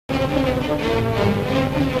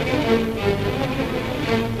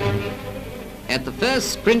At the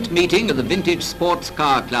first sprint meeting of the Vintage Sports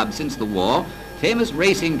Car Club since the war, famous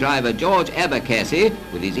racing driver George Abercassis,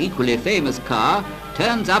 with his equally famous car,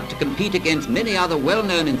 turns up to compete against many other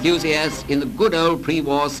well-known enthusiasts in the good old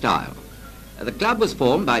pre-war style. The club was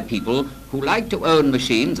formed by people who liked to own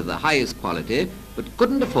machines of the highest quality, but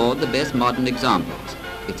couldn't afford the best modern examples.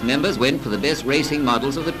 Its members went for the best racing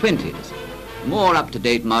models of the 20s. More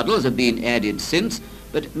up-to-date models have been added since,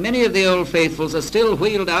 but many of the old faithfuls are still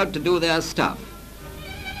wheeled out to do their stuff.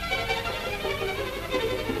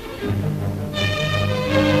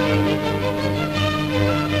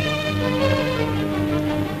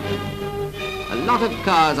 A lot of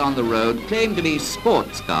cars on the road claim to be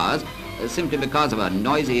sports cars simply because of a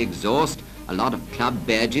noisy exhaust, a lot of club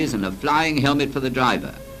badges and a flying helmet for the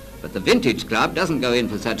driver. But the Vintage Club doesn't go in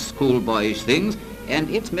for such schoolboyish things, and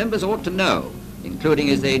its members ought to know, including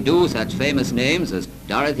as they do such famous names as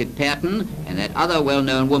Dorothy Patten and that other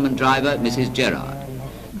well-known woman driver, Mrs. Gerrard.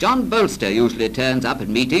 John Bolster usually turns up at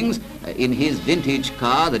meetings in his vintage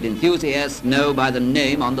car that enthusiasts know by the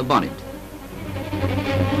name on the bonnet.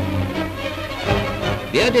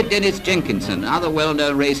 Bearded Dennis Jenkinson and other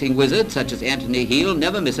well-known racing wizards such as Anthony Heal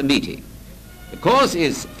never miss a meeting. The course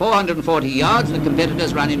is 440 yards and the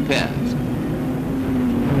competitors run in pairs.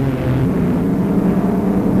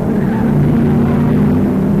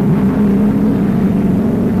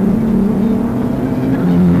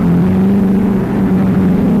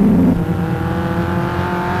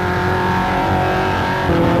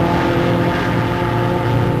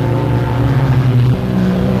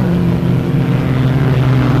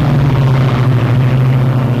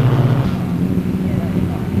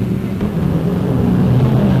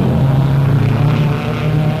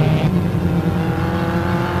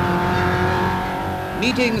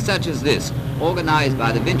 Meetings such as this, organised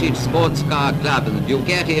by the Vintage Sports Car Club and the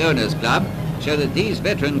Ducati Owners Club, show that these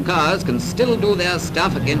veteran cars can still do their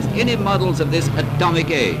stuff against any models of this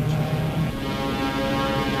atomic age.